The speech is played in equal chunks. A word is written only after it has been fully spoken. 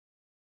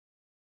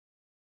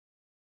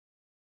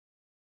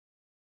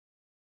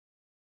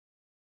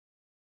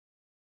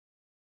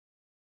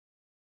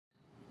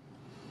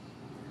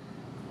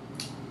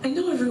I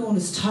know everyone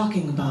was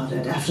talking about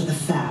it after the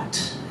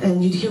fact,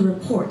 and you'd hear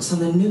reports on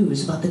the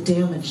news about the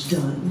damage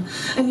done,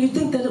 and you'd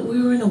think that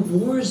we were in a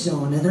war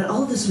zone and that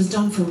all this was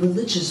done for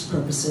religious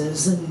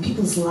purposes and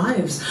people's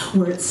lives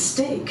were at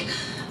stake.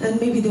 And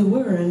maybe they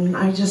were, and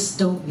I just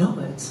don't know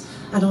it.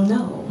 I don't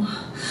know.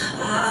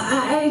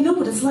 I know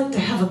what it's like to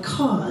have a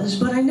cause,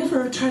 but I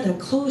never try to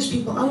close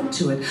people out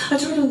to it. I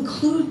try to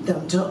include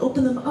them, to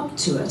open them up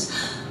to it.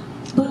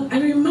 But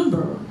I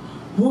remember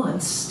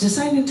once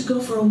deciding to go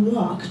for a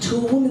walk to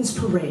a women's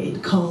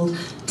parade called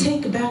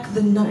Take Back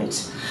the Night,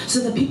 so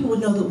that people would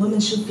know that women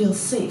should feel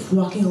safe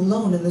walking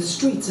alone in the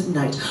streets at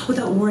night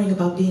without worrying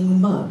about being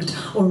mugged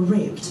or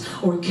raped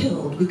or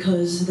killed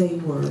because they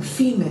were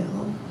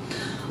female.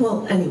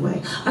 Well,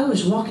 anyway, I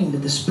was walking to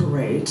this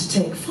parade to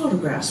take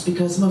photographs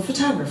because I'm a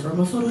photographer, I'm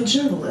a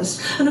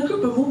photojournalist, and a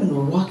group of women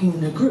were walking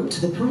in a group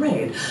to the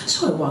parade.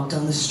 So I walked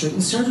down the street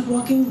and started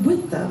walking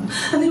with them,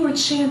 and they were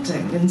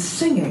chanting and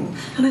singing,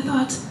 and I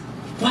thought,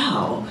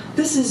 wow,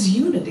 this is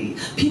unity,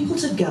 people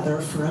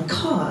together for a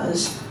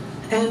cause.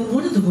 And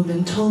one of the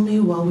women told me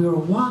while we were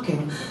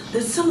walking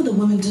that some of the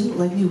women didn't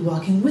like me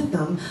walking with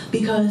them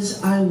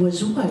because I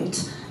was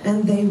white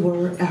and they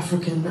were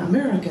African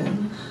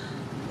American.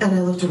 And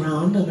I looked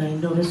around and I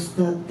noticed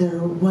that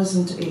there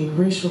wasn't a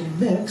racial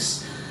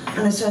mix.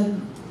 And I said,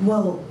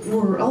 well,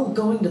 we're all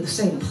going to the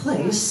same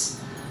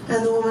place.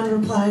 And the woman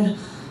replied,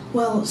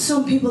 well,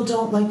 some people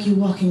don't like you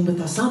walking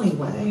with us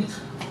anyway.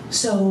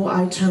 So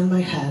I turned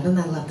my head and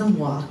I let them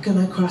walk, and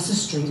I crossed the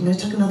street and I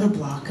took another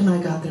block and I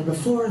got there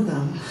before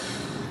them.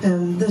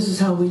 And this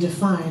is how we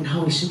define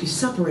how we should be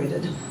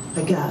separated,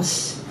 I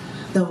guess,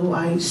 though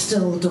I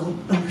still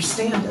don't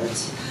understand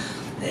it.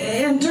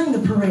 And during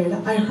the parade,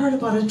 I heard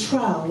about a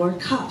trial where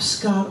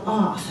cops got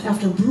off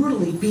after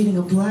brutally beating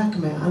a black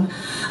man,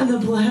 and the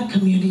black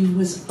community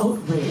was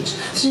outraged,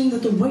 saying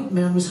that the white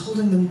man was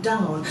holding them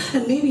down,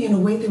 and maybe in a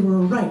way they were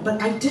right, but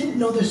I didn't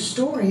know the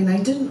story and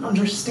I didn't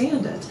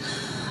understand it.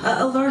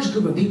 A large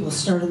group of people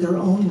started their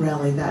own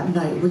rally that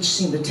night, which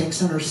seemed to take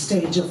center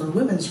stage over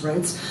women's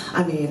rights.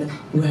 I mean,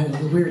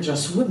 we're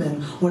just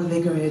women. What are they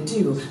going to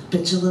do?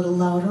 Bitch a little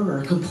louder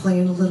or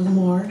complain a little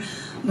more?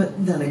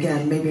 But then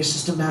again, maybe it's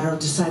just a matter of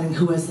deciding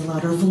who has the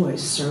louder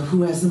voice or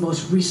who has the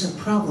most recent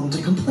problem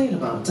to complain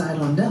about. I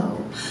don't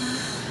know.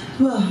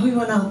 Well, we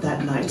went out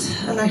that night,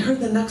 and I heard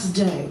the next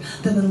day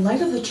that in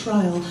light of the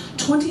trial,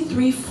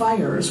 23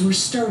 fires were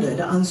started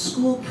on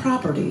school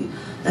property,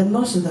 and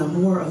most of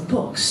them were of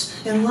books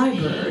in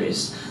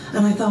libraries.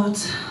 And I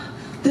thought,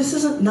 this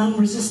isn't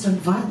non-resistant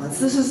violence.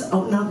 This is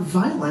out-and-out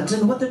violent,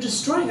 and what they're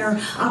destroying are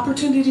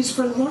opportunities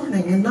for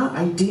learning and not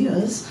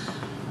ideas.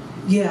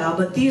 Yeah,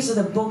 but these are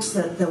the books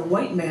that the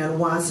white man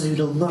wants you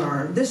to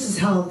learn. This is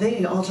how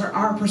they alter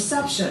our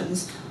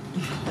perceptions.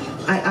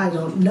 I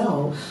don't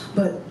know,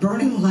 but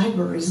burning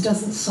libraries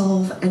doesn't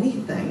solve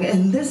anything,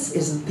 and this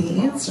isn't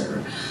the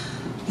answer.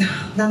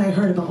 Then I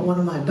heard about one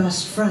of my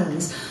best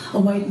friends, a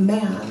white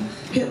man,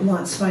 hit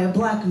once by a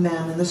black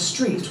man in the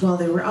street while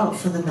they were out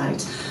for the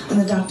night. And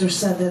the doctor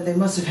said that they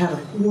must have had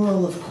a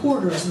whirl of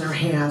quarters in their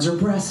hands or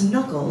brass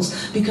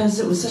knuckles because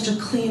it was such a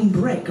clean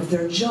break of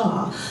their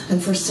jaw.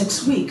 And for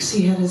 6 weeks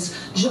he had his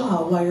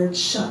jaw wired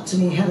shut,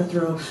 and he had to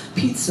throw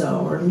pizza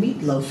or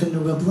meatloaf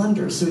into a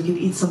blender so he could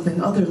eat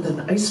something other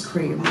than ice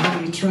cream while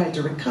he tried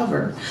to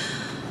recover.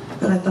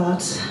 And I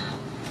thought,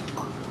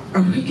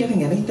 are we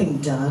getting anything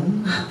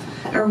done?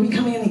 Are we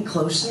coming any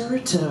closer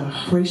to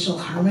racial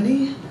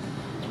harmony?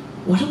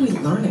 What are we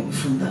learning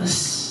from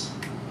this?